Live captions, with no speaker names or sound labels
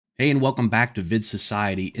Hey, and welcome back to Vid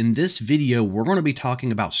Society. In this video, we're going to be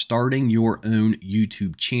talking about starting your own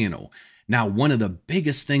YouTube channel. Now, one of the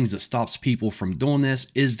biggest things that stops people from doing this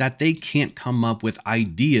is that they can't come up with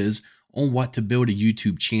ideas on what to build a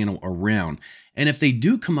YouTube channel around. And if they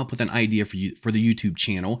do come up with an idea for the YouTube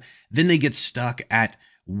channel, then they get stuck at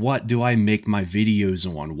what do I make my videos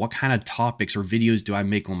on? What kind of topics or videos do I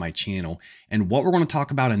make on my channel? And what we're going to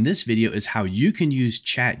talk about in this video is how you can use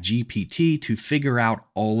ChatGPT to figure out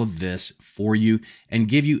all of this for you and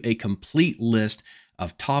give you a complete list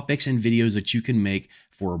of topics and videos that you can make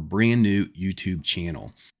for a brand new YouTube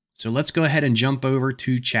channel. So let's go ahead and jump over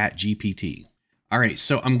to ChatGPT. All right,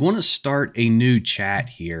 so I'm going to start a new chat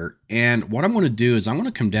here. And what I'm going to do is I'm going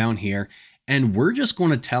to come down here and we're just going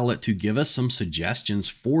to tell it to give us some suggestions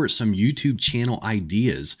for some YouTube channel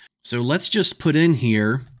ideas. So let's just put in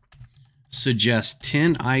here, suggest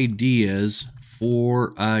 10 ideas for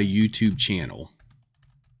a YouTube channel.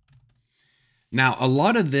 Now, a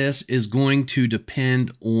lot of this is going to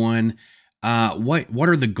depend on what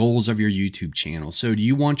are the goals of your YouTube channel. So do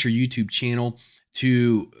you want your YouTube channel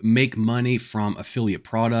to make money from affiliate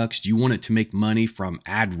products? Do you want it to make money from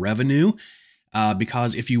ad revenue?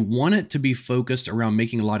 Because if you want it to be focused around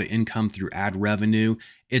making a lot of income through ad revenue,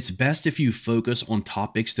 it's best if you focus on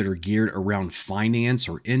topics that are geared around finance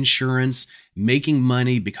or insurance, making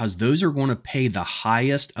money, because those are going to pay the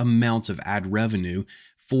highest amounts of ad revenue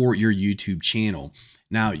for your YouTube channel.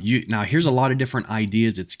 Now here's a lot of different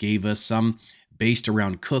ideas it's gave us, some based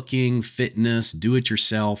around cooking, fitness,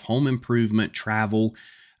 do-it-yourself, home improvement, travel,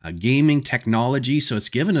 gaming, technology. So it's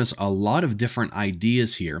given us a lot of different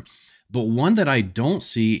ideas here. But one that I don't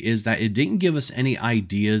see is that it didn't give us any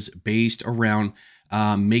ideas based around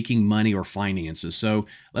making money or finances. So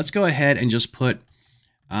let's go ahead and just put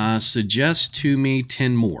suggest to me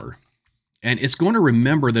 10 more. And it's going to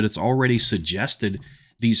remember that it's already suggested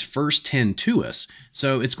these first 10 to us.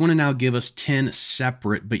 So it's going to now give us 10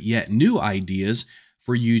 separate but yet new ideas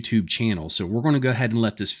for YouTube channels. So we're going to go ahead and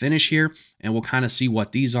let this finish here and we'll kind of see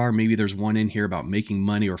what these are. Maybe there's one in here about making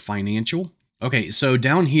money or financial. Okay, so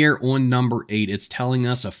down here on number 8, it's telling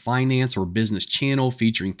us a finance or business channel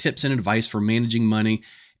featuring tips and advice for managing money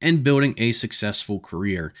and building a successful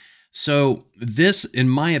career. So this, in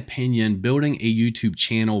my opinion, building a YouTube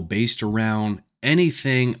channel based around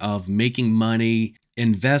anything of making money,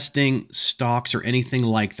 investing, stocks, or anything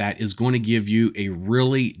like that is going to give you a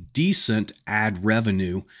really decent ad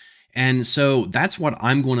revenue. And so that's what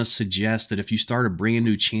I'm going to suggest that if you start a brand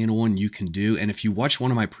new channel and you can do. And if you watch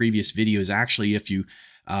one of my previous videos, actually, if you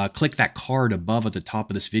click that card above at the top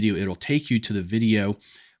of this video, it'll take you to the video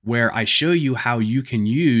where I show you how you can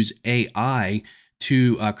use AI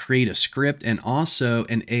to create a script and also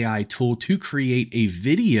an AI tool to create a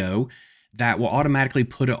video that will automatically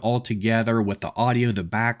put it all together with the audio, the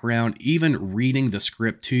background, even reading the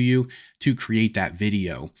script to you to create that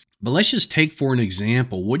video. But let's just take for an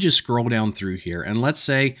example, we'll just scroll down through here and let's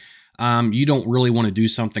say you don't really want to do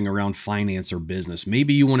something around finance or business.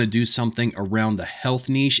 Maybe you want to do something around the health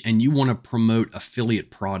niche and you want to promote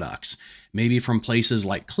affiliate products, maybe from places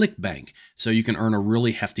like ClickBank, so you can earn a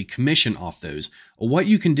really hefty commission off those. Well, what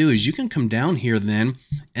you can do is you can come down here then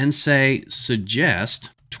and say,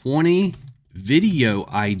 suggest 20 video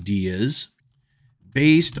ideas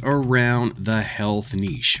based around the health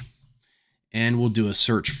niche. And we'll do a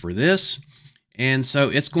search for this. And so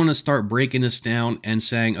it's going to start breaking this down and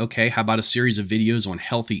saying, okay, how about a series of videos on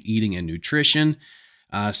healthy eating and nutrition,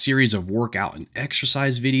 a series of workout and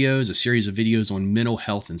exercise videos, a series of videos on mental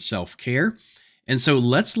health and self-care. And so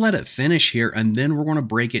let's let it finish here, and then we're going to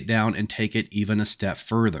break it down and take it even a step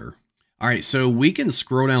further. All right, so we can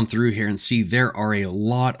scroll down through here and see there are a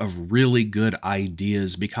lot of really good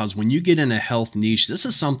ideas, because when you get in a health niche, this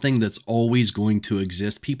is something that's always going to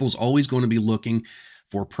exist. People's always going to be looking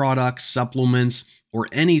for products, supplements, or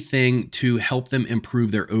anything to help them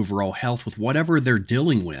improve their overall health with whatever they're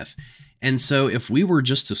dealing with. And so if we were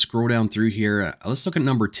just to scroll down through here, let's look at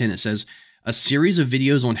number 10. It says, a series of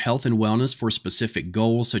videos on health and wellness for specific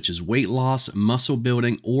goals such as weight loss, muscle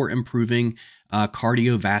building, or improving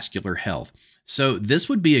cardiovascular health. So this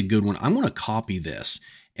would be a good one. I'm going to copy this.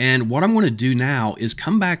 And what I'm going to do now is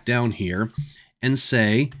come back down here and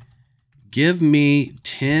say, give me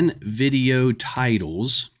 10 video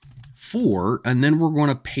titles for, and then we're going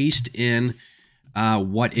to paste in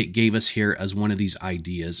what it gave us here as one of these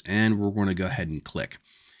ideas. And we're going to go ahead and click.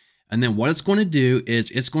 And then what it's going to do is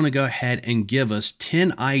it's going to go ahead and give us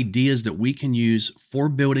 10 ideas that we can use for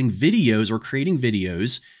building videos or creating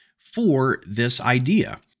videos for this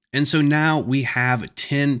idea. And so now we have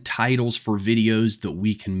 10 titles for videos that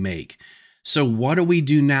we can make. So what do we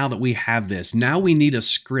do now that we have this? Now we need a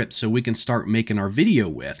script so we can start making our video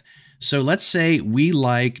with. So let's say we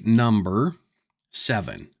like number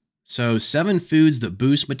 7. So 7 foods that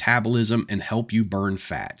boost metabolism and help you burn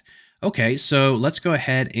fat. Okay, so let's go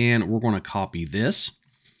ahead and we're going to copy this.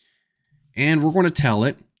 And we're going to tell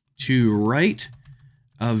it to write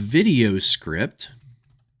a video script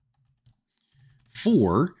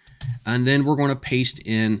for, and then we're going to paste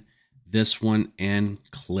in this one and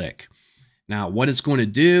click. Now, what it's going to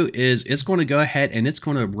do is it's going to go ahead and it's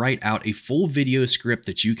going to write out a full video script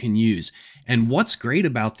that you can use. And what's great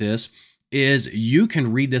about this is you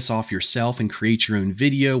can read this off yourself and create your own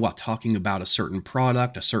video while talking about a certain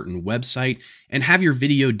product, a certain website, and have your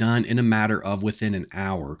video done in a matter of within an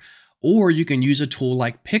hour. Or you can use a tool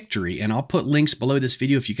like Pictory, and I'll put links below this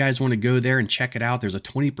video if you guys want to go there and check it out. There's a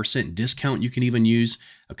 20% discount. You can even use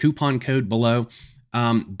a coupon code below.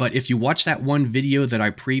 But if you watch that one video that I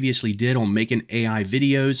previously did on making AI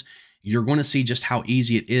videos, you're going to see just how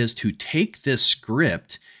easy it is to take this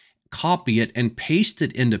script, copy it, and paste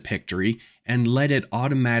it into Pictory and let it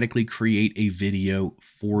automatically create a video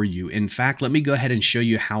for you. In fact, let me go ahead and show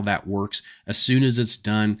you how that works as soon as it's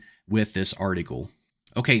done with this article.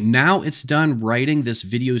 Okay, now it's done writing this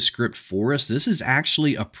video script for us. This is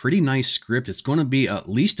actually a pretty nice script. It's going to be at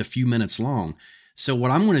least a few minutes long. So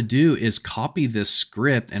what I'm going to do is copy this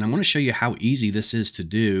script, and I'm going to show you how easy this is to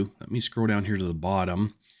do. Let me scroll down here to the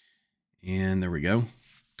bottom, and there we go.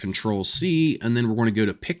 Control C, and then we're going to go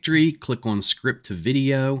to Pictory, click on script to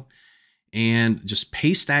video, and just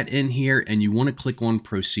paste that in here, and you want to click on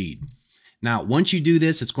proceed. Now, once you do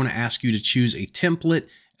this, it's going to ask you to choose a template.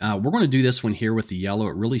 We're going to do this one here with the yellow.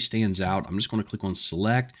 It really stands out. I'm just going to click on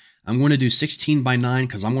select. I'm going to do 16:9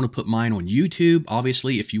 because I'm going to put mine on YouTube.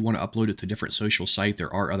 Obviously, if you want to upload it to a different social site,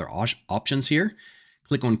 there are other options here.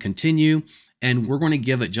 Click on continue, and we're going to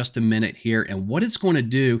give it just a minute here. And what it's going to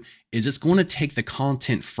do is it's going to take the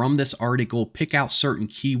content from this article, pick out certain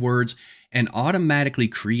keywords, and automatically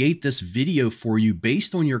create this video for you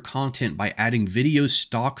based on your content by adding video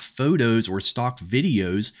stock photos or stock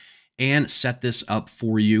videos, and set this up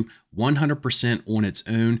for you 100% on its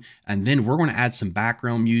own. And then we're going to add some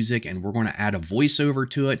background music, and we're going to add a voiceover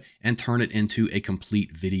to it and turn it into a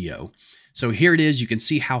complete video. So here it is. You can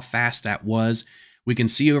see how fast that was. We can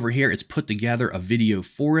see over here, it's put together a video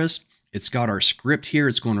for us. It's got our script here.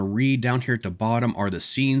 It's going to read. Down here at the bottom are the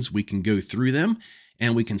scenes. We can go through them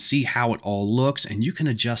and we can see how it all looks. And you can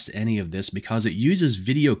adjust any of this because it uses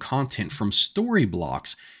video content from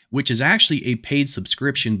Storyblocks, which is actually a paid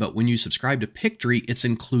subscription, but when you subscribe to Pictory, it's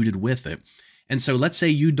included with it. And so let's say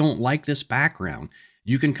you don't like this background.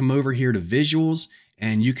 You can come over here to visuals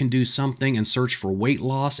and you can do something and search for weight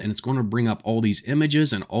loss, and it's going to bring up all these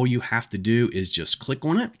images, and all you have to do is just click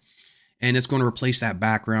on it and it's going to replace that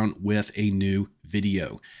background with a new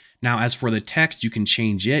video. Now, as for the text, you can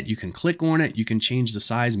change it. You can click on it. You can change the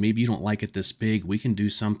size. Maybe you don't like it this big. We can do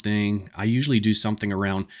something. I usually do something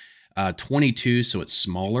around 22, so it's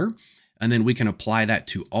smaller. And then we can apply that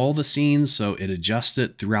to all the scenes, so it adjusts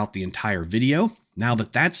it throughout the entire video. Now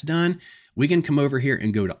that that's done, we can come over here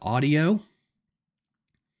and go to audio.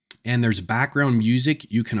 And there's background music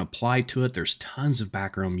you can apply to it. There's tons of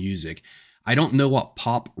background music. I don't know what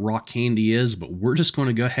pop rock candy is, but we're just going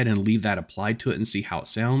to go ahead and leave that applied to it and see how it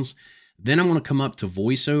sounds. Then I'm going to come up to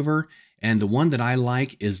voiceover, and the one that I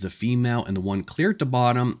like is the female and the one clear at the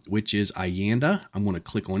bottom, which is Ayanda. I'm going to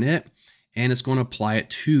click on it, and it's going to apply it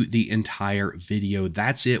to the entire video.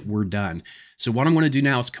 That's it. We're done. So what I'm going to do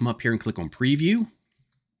now is come up here and click on preview.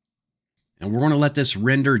 And we're going to let this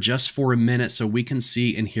render just for a minute so we can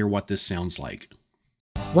see and hear what this sounds like.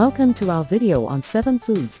 Welcome to our video on 7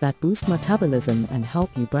 foods that boost metabolism and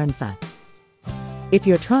help you burn fat. If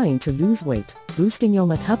you're trying to lose weight, boosting your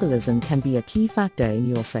metabolism can be a key factor in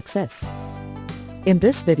your success. In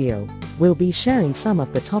this video, we'll be sharing some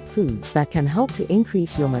of the top foods that can help to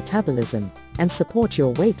increase your metabolism and support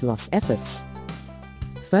your weight loss efforts.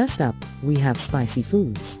 First up, we have spicy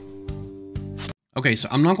foods. Okay, so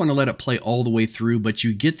I'm not going to let it play all the way through, but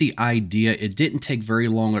you get the idea. It didn't take very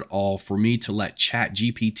long at all for me to let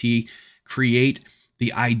ChatGPT create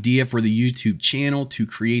the idea for the YouTube channel, to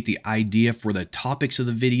create the idea for the topics of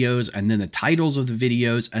the videos, and then the titles of the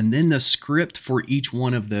videos, and then the script for each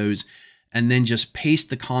one of those, and then just paste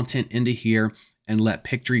the content into here and let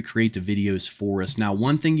Pictory create the videos for us. Now,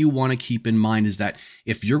 one thing you want to keep in mind is that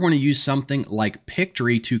if you're going to use something like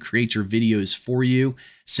Pictory to create your videos for you,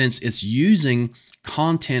 since it's using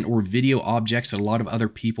content or video objects that a lot of other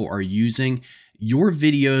people are using, your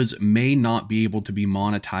videos may not be able to be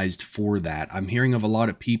monetized for that. I'm hearing of a lot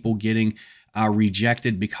of people getting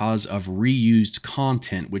rejected because of reused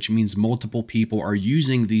content, which means multiple people are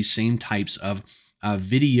using these same types of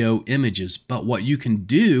video images. But what you can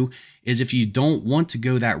do is, if you don't want to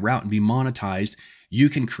go that route and be monetized, you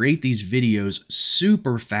can create these videos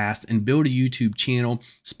super fast and build a YouTube channel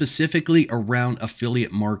specifically around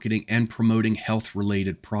affiliate marketing and promoting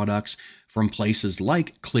health-related products from places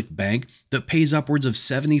like ClickBank that pays upwards of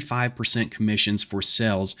 75% commissions for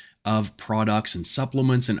sales of products and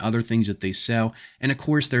supplements and other things that they sell. And of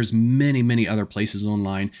course, there's many other places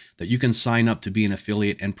online that you can sign up to be an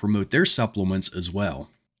affiliate and promote their supplements as well.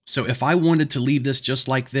 So if I wanted to leave this just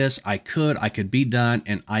like this, I could be done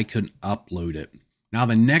and I could upload it. Now,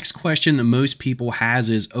 the next question that most people has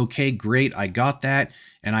is, okay, great, I got that,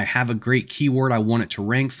 and I have a great keyword I want it to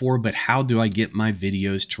rank for, but how do I get my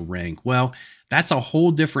videos to rank? Well, that's a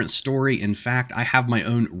whole different story. In fact, I have my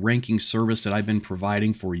own ranking service that I've been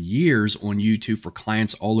providing for years on YouTube for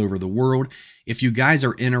clients all over the world. If you guys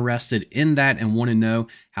are interested in that and want to know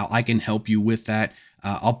how I can help you with that,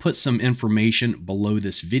 I'll put some information below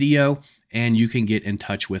this video and you can get in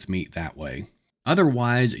touch with me that way.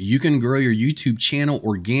 Otherwise, you can grow your YouTube channel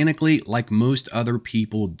organically like most other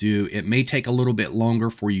people do. It may take a little bit longer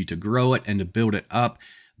for you to grow it and to build it up,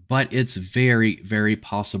 but it's very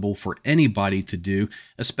possible for anybody to do,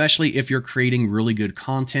 especially if you're creating really good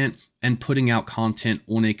content and putting out content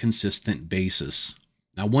on a consistent basis.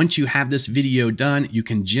 Now, once you have this video done, you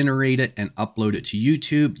can generate it and upload it to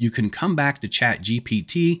YouTube. You can come back to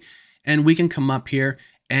ChatGPT and we can come up here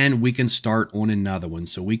and we can start on another one.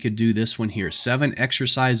 So we could do this one here, 7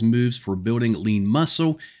 exercise moves for building lean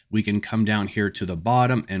muscle. We can come down here to the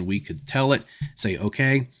bottom and we could tell it, say,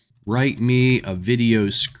 okay, write me a video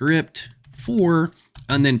script for,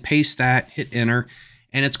 and then paste that, hit enter,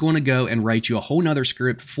 and it's going to go and write you a whole nother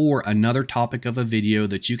script for another topic of a video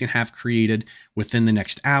that you can have created within the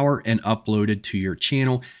next hour and uploaded to your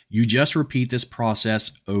channel. You just repeat this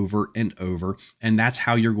process over and over, and that's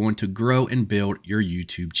how you're going to grow and build your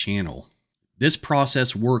YouTube channel. This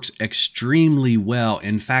process works extremely well.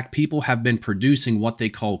 In fact, people have been producing what they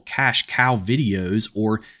call cash cow videos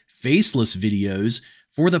or faceless videos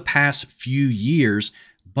for the past few years,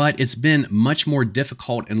 but it's been much more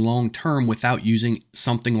difficult and long-term without using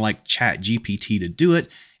something like ChatGPT to do it.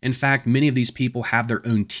 In fact, many of these people have their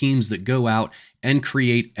own teams that go out and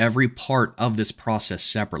create every part of this process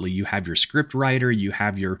separately. You have your script writer, you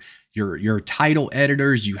have your title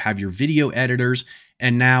editors, you have your video editors,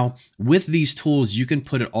 and now with these tools, you can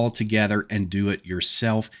put it all together and do it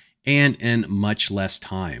yourself and in much less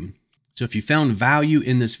time. So if you found value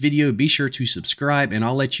in this video, be sure to subscribe and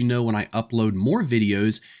I'll let you know when I upload more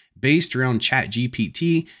videos based around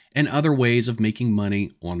ChatGPT and other ways of making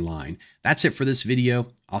money online. That's it for this video.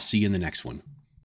 I'll see you in the next one.